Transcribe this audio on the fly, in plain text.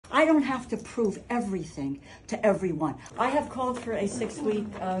I don't have to prove everything to everyone. I have called for a 6-week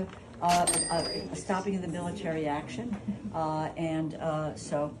stopping of the military action,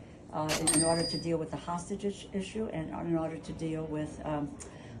 in order to deal with the hostage issue and in order to deal with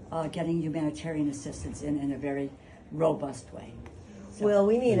getting humanitarian assistance in a very robust way. So, well,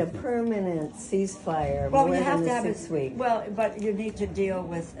 we need a permanent ceasefire. Well, more you have than to have 6 weeks. Well, but you need to deal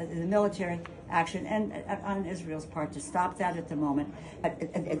with the military action and on Israel's part to stop that at the moment.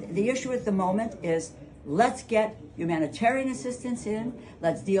 The issue at the moment is let's get humanitarian assistance in,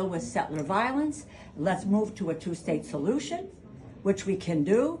 let's deal with settler violence, let's move to a two-state solution, which we can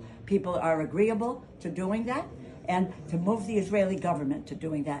do. People are agreeable to doing that, and to move the Israeli government to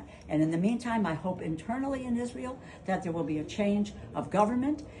doing that. And in the meantime, I hope internally in Israel that there will be a change of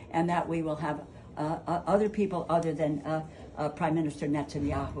government and that we will have other people other than Prime Minister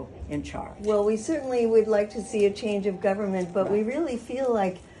Netanyahu in charge. Well, we certainly would like to see a change of government, but we really feel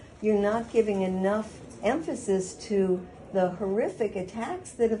like you're not giving enough emphasis to the horrific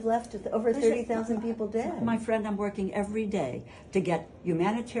attacks that have left over 30,000 people dead. My friend, I'm working every day to get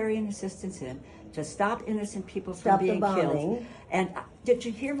humanitarian assistance in, to stop innocent people from being killed. And did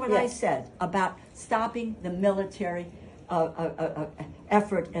you hear what I said about stopping the military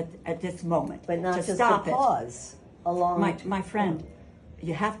effort at this moment? But not to just stop a pause along. My friend,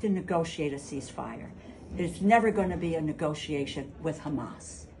 you have to negotiate a ceasefire. There's never going to be a negotiation with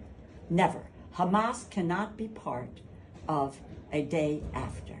Hamas. Never. Hamas cannot be part of a day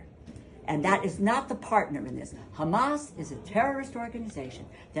after. And that is not the partner in this. Hamas is a terrorist organization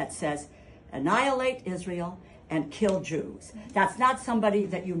that says annihilate Israel and kill Jews. That's not somebody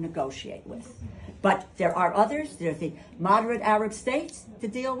that you negotiate with. But there are others. There's the moderate Arab states to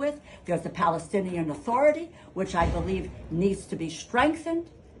deal with. There's the Palestinian Authority, which I believe needs to be strengthened.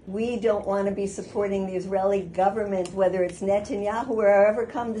 We don't want to be supporting the Israeli government, whether it's Netanyahu or wherever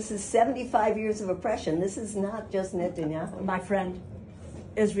come. This is 75 years of oppression. This is not just Netanyahu. My friend,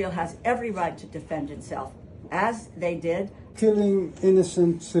 Israel has every right to defend itself, as they did. Killing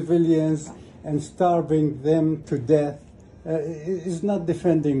innocent civilians and starving them to death is not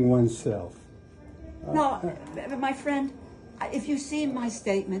defending oneself. No, my friend, if you see my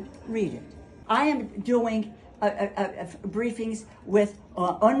statement, read it. I am doing briefings with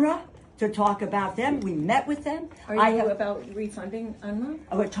UNRWA to talk about them. We met with them. Are you about refunding UNRWA?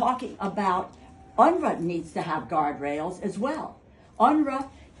 We're talking about UNRWA needs to have guardrails as well. UNRWA,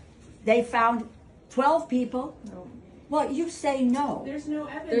 they found 12 people. No. Well, you say no. There's no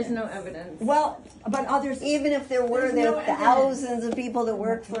evidence. There's no evidence. Well, but others... Even if there were, there are thousands of people that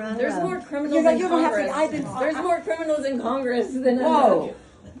work for UNRWA. There's more criminals in Congress. There's more criminals in Congress than Whoa.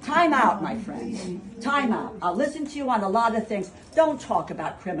 Time out, my friend. Time out. I'll listen to you on a lot of things. Don't talk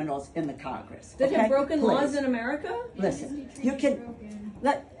about criminals in the Congress. That have broken laws in America? Listen, you can...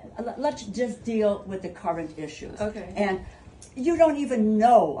 Let's just deal with the current issues. Okay. And you don't even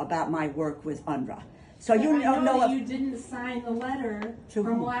know about my work with UNRWA. So you don't know that you didn't sign the letter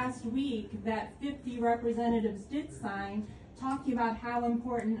from last week that 50 representatives did sign, talking about how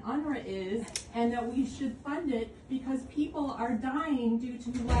important UNRWA is and that we should fund it because people are dying due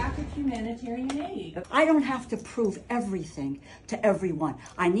to lack of humanitarian aid. I don't have to prove everything to everyone.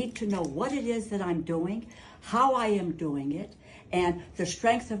 I need to know what it is that I'm doing, how I am doing it, and the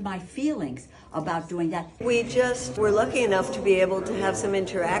strength of my feelings about doing that. We just were lucky enough to be able to have some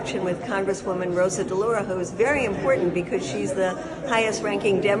interaction with Congresswoman Rosa DeLauro, who is very important because she's the highest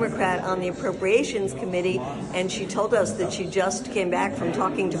ranking Democrat on the Appropriations Committee, and she told us that she just came back from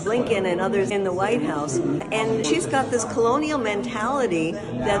talking to Blinken and others in the White House. And she's got this colonial mentality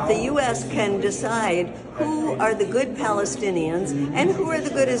that the U.S. can decide who are the good Palestinians and who are the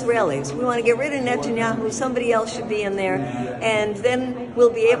good Israelis. We want to get rid of Netanyahu, somebody else should be in there, and then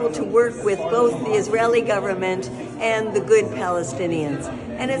we'll be able to work with both the Israeli government and the good Palestinians.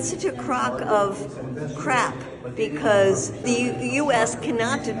 And it's such a crock of crap because the U.S.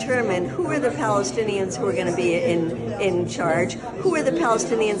 cannot determine who are the Palestinians who are going to be in charge, who are the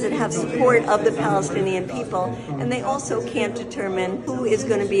Palestinians that have support of the Palestinian people, and they also can't determine who is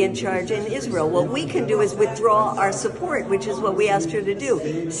going to be in charge in Israel. What we can do is withdraw our support, which is what we asked her to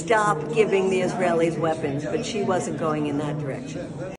do. Stop giving the Israelis weapons, but she wasn't going in that direction.